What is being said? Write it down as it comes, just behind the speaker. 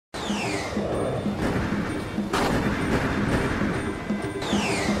Ladies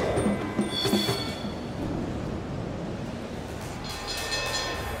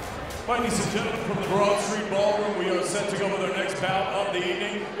and gentlemen, from the Broad Street Ballroom, we are set to go with our next bout of the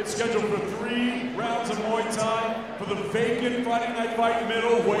evening. It's scheduled for 3 rounds of Muay Thai for the vacant Friday Night Fight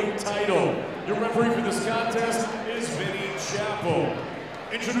middleweight title. Your referee for this contest is Vinny Chappell.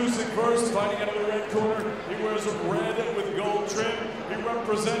 Introducing first, fighting out of the red corner, he wears a red with gold trim. He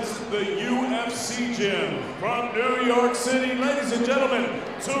represents the UFC gym from New York City. Ladies and gentlemen,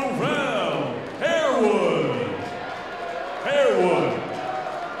 Terell Harewood.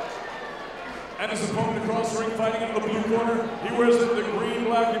 And his opponent across the ring, fighting in the blue corner, he wears the green,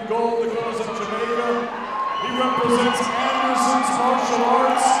 black, and gold, the colors of Jamaica. He represents Anderson's Martial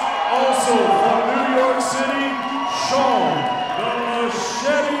Arts, also from New York City, Shawn the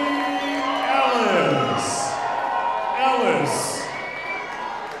Machete Ellis.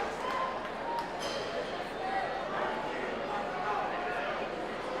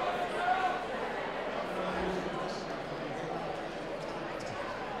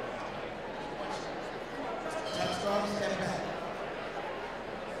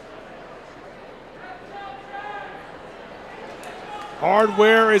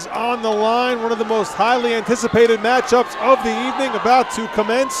 Hardware is on the line. One of the most highly anticipated matchups of the evening about to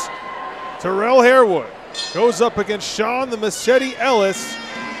commence. Terell Harewood goes up against Shawn the Machete Ellis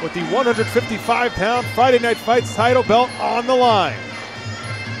with the 155-pound Friday Night Fights title belt on the line.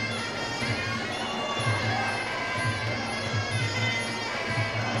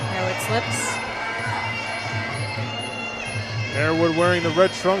 Harewood slips. Harewood wearing the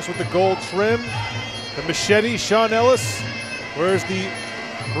red trunks with the gold trim. The Machete, Shawn Ellis, wears the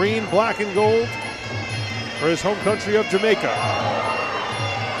green, black, and gold for his home country of Jamaica.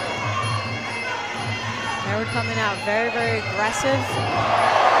 Harewood coming out very, very aggressive.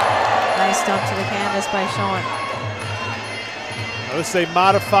 Nice dump to the canvas by Shawn. Now this is a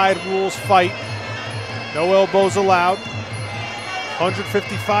modified rules fight. No elbows allowed.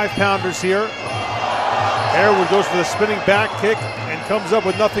 155-pounders here. Harewood goes for the spinning back kick and comes up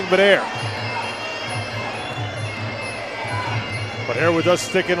with nothing but air. But Harewood does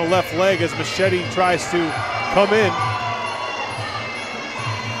stick in a left leg as Machete tries to come in.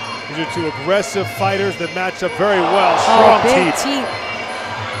 These are two aggressive fighters that match up very well. Strong big teeth.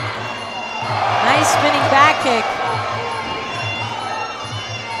 Nice spinning back kick.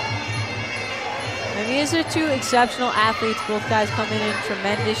 And these are two exceptional athletes. Both guys coming in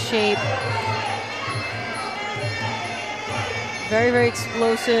tremendous shape. Very, very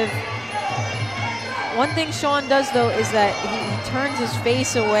explosive. One thing Shawn does, though, is that he turns his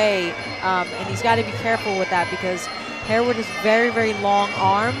face away, and he's got to be careful with that because Harewood has very, very long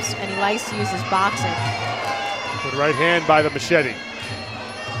arms, and he likes to use his boxing. Good right hand by the Machete.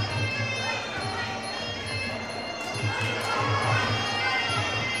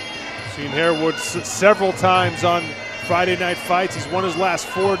 Seen Harewood several times on Friday Night Fights. He's won his last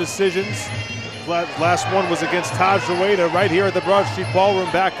 4 decisions. Last one was against Taj Rueda right here at the Broad Street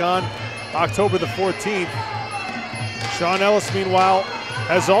Ballroom back on October the 14th. Shawn Ellis, meanwhile,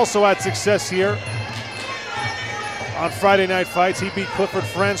 has also had success here on Friday Night Fights. He beat Clifford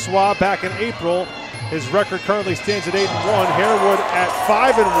Francois back in April. His record currently stands at 8-1. Harewood at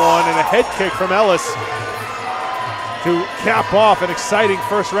 5-1, and a head kick from Ellis to cap off an exciting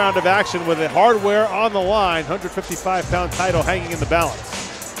first round of action with a hardware on the line. 155-pound title hanging in the balance.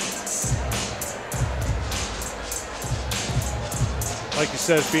 Like you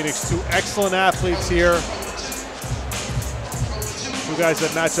said, Phoenix, two excellent athletes here. Two guys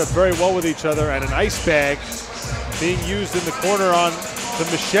that match up very well with each other, and an ice bag being used in the corner on the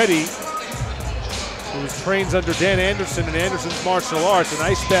Machete, who trains under Dan Anderson and Anderson's martial arts. An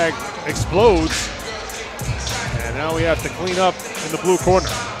ice bag explodes, and now we have to clean up in the blue corner.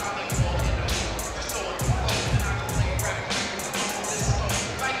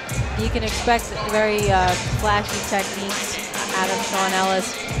 You can expect very flashy techniques out of Shawn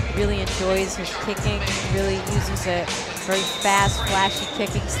Ellis. Really enjoys his kicking, really uses a very fast, flashy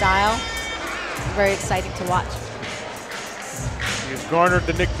kicking style. Very exciting to watch. He's garnered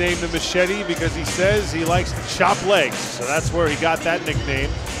the nickname the Machete because he says he likes to chop legs, so that's where he got that nickname.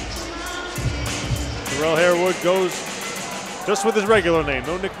 Terell Harewood goes just with his regular name,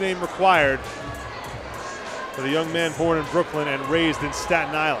 no nickname required for the young man born in Brooklyn and raised in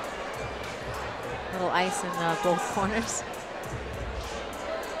Staten Island. Little ice in both corners.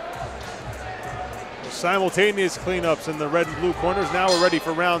 Simultaneous cleanups in the red and blue corners. Now we're ready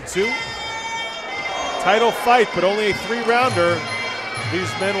for round 2. Title fight, but only a 3-rounder.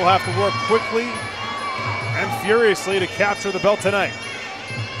 These men will have to work quickly and furiously to capture the belt tonight.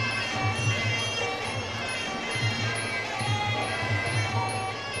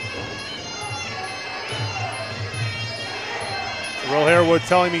 Terell Harewood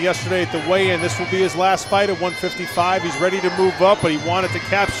telling me yesterday at the weigh-in this will be his last fight at 155. He's ready to move up, but he wanted to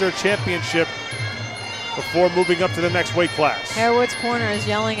capture a championship before moving up to the next weight class. Harewood's corner is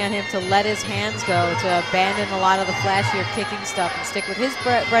yelling at him to let his hands go, to abandon a lot of the flashier kicking stuff and stick with his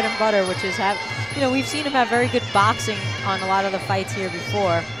bread and butter, which is we've seen him have very good boxing on a lot of the fights here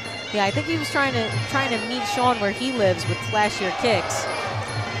before. Yeah, I think he was trying to meet Shawn where he lives with flashier kicks.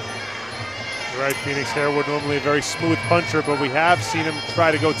 You're right, Phoenix. Harewood normally a very smooth puncher, but we have seen him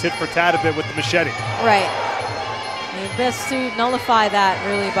try to go tit for tat a bit with the machete. Right. And best to nullify that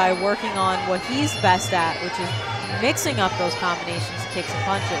really by working on what he's best at, which is mixing up those combinations, kicks and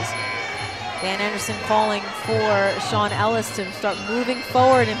punches. Dan Anderson calling for Shawn Ellis to start moving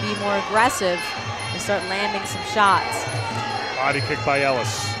forward and be more aggressive and start landing some shots. Body kick by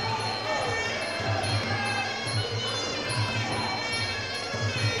Ellis.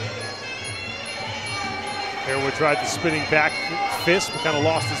 Harewood tried the spinning back fist, but kind of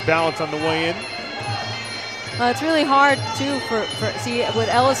lost his balance on the way in. It's really hard too see with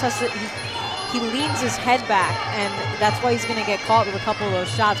Ellis he leans his head back, and that's why he's going to get caught with a couple of those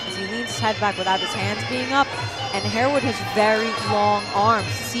shots, because he leans his head back without his hands being up. And Harewood has very long arms,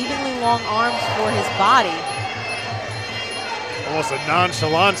 deceivingly long arms for his body. Almost a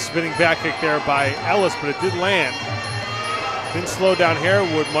nonchalant spinning back kick there by Ellis, but it did land. Didn't slow down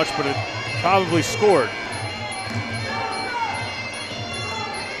Harewood much, but it probably scored.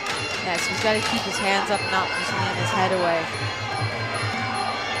 Yes, he's got to keep his hands up, not just lean his head away.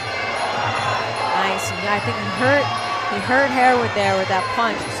 Nice. I think he hurt Harewood there with that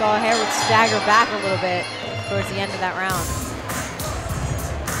punch. You saw Harewood stagger back a little bit towards the end of that round.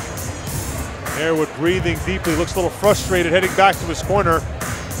 Harewood breathing deeply, looks a little frustrated, heading back to his corner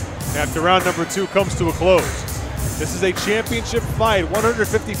after round number 2 comes to a close. This is a championship fight.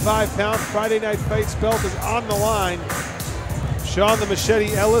 155-pound Friday Night Fights belt is on the line. Shawn the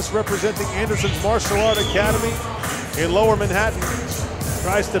Machete Ellis, representing Anderson's Martial Art Academy in Lower Manhattan,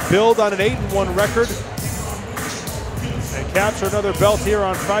 tries to build on an 8-1 record and capture another belt here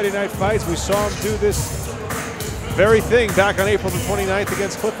on Friday Night Fights. We saw him do this very thing back on April the 29th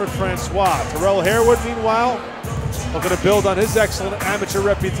against Clifford Francois. Terell Harewood, meanwhile, looking to build on his excellent amateur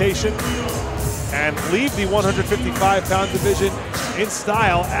reputation and leave the 155-pound division in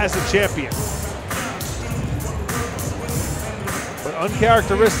style as a champion. But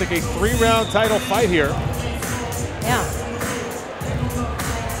uncharacteristic, a 3-round title fight here. Yeah.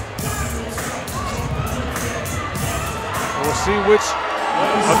 We'll see which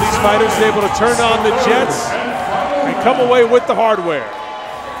of these fighters is able to turn on the jets and come away with the hardware.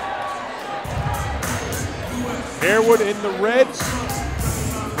 Harewood in the red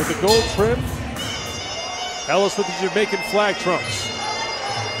with the gold trim. Ellis with the Jamaican flag trunks.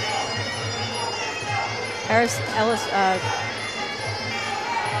 Ellis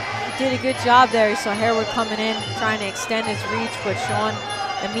did a good job there. He saw Harewood coming in, trying to extend his reach, but Shawn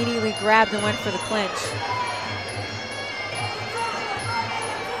immediately grabbed and went for the clinch.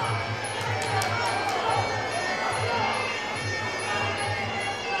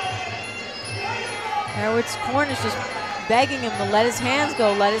 Harewood's corner is just begging him to let his hands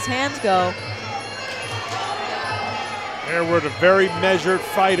go, let his hands go. Harewood, a very measured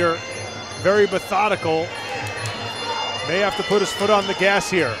fighter, very methodical. May have to put his foot on the gas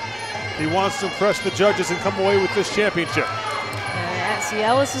here. He wants to impress the judges and come away with this championship. See,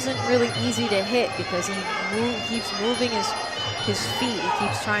 Ellis isn't really easy to hit because he keeps moving his feet. He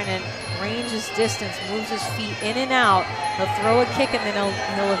keeps trying to range his distance, moves his feet in and out. He'll throw a kick and then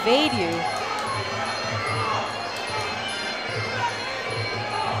he'll evade you.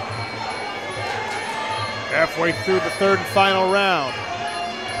 Halfway through the 3rd and final round.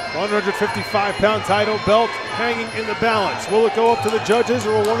 155-pound title belt hanging in the balance. Will it go up to the judges,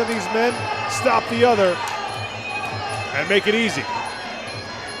 or will one of these men stop the other and make it easy?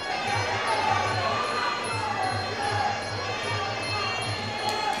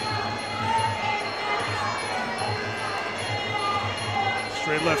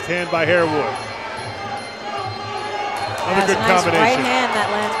 Straight left hand by Harewood. Another good nice combination. Right hand that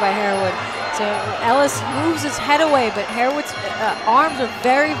lands by Harewood. So Ellis moves his head away, but Harewood's arms are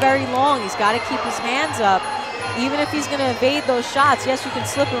very, very long. He's got to keep his hands up. Even if he's going to evade those shots, yes, you can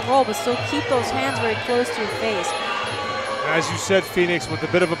slip and roll, but still keep those hands very close to your face. As you said, Phoenix, with a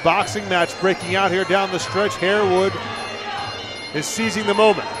bit of a boxing match breaking out here down the stretch, Harewood is seizing the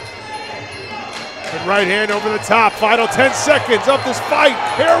moment. And right hand over the top. Final 10 seconds of this fight.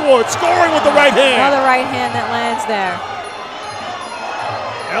 Harewood scoring with the right hand. Another right hand that lands there.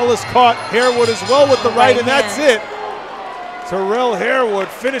 Ellis caught Harewood as well with the right, and that's it. Terell Harewood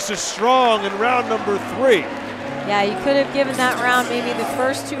finishes strong in round number 3. Yeah, you could have given that round, maybe the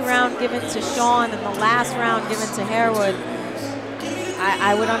first 2 rounds given to Shawn and the last round given to Harewood.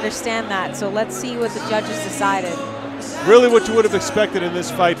 I would understand that. So let's see what the judges decided. Really what you would have expected in this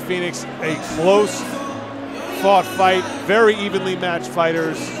fight, Phoenix. A close fought fight, very evenly matched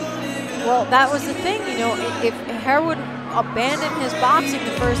fighters. Well, that was the thing, you know, if Harewood abandoned his boxing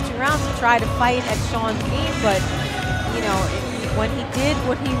the first 2 rounds to try to fight at Shawn's game, but, you know, when he did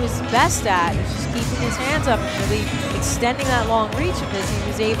what he was best at, which is keeping his hands up and really extending that long reach of his, he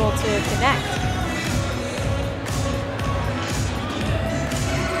was able to connect.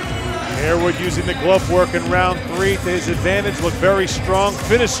 Harewood using the glove work in round 3 to his advantage, looked very strong,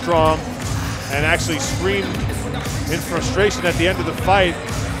 finished strong, and actually screamed in frustration at the end of the fight,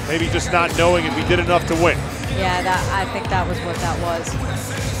 maybe just not knowing if he did enough to win. Yeah, I think that was what that was.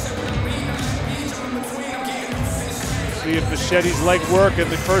 See if Machete's leg work in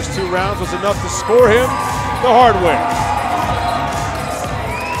the first 2 rounds was enough to score him the hard way.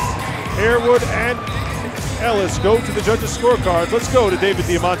 Harewood and Ellis go to the judges' scorecards. Let's go to David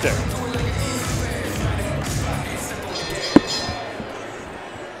Diamante.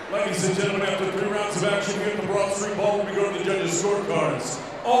 Ladies and gentlemen, after 3 rounds of action here at the Broad Street Ballroom, we go to the judges' scorecards.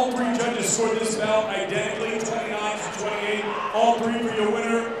 All 3 judges scored this bout identically, 29-28. All 3 for your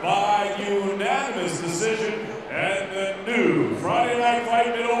winner by unanimous decision. And the new Friday Night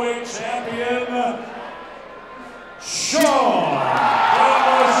Fight middleweight champion, Shawn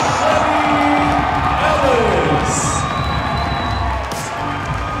Ellis.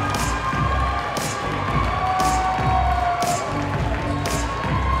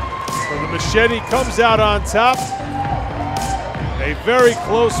 So the Machete comes out on top. A very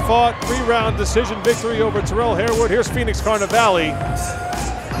close fought 3-round decision victory over Terell Harewood. Here's Phoenix Carnevale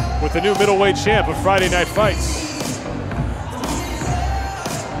with the new middleweight champ of Friday Night Fights.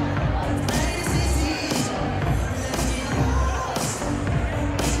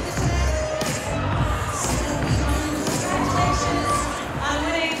 On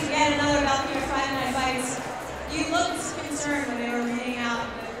winning yet another bout here at Friday Night Fights. You looked concerned when they were reading out.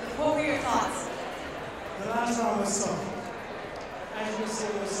 What were your thoughts? The last round was soft. As you say,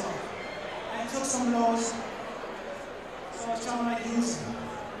 it was soft. I took some blows, so I was trying to use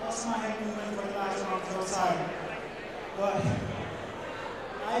most of my head movement for the last round to the side. But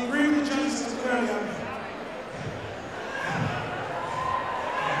I agree with the judges clearly on me.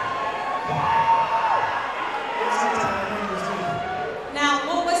 Now,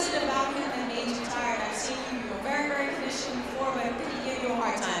 what was it about him that made you tired? I've seen you were very, very conditioned before, but did he give you a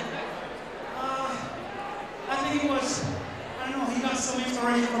hard time? I think it was, I don't know, he got some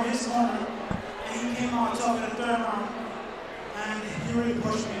inspiration from his corner, and he came out talking the 3rd round, and he really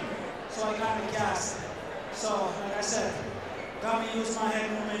pushed me. So I kind of gassed. So, like I said, got me to use my head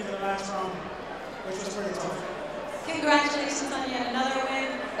movement in the last round, which was pretty tough. Congratulations on yet another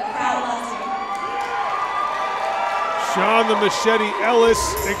win. The crowd loves you. Shawn the Machete Ellis,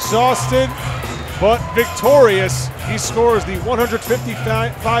 exhausted but victorious. He scores the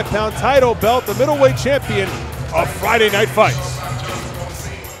 155-pound title belt, the middleweight champion of Friday Night Fights.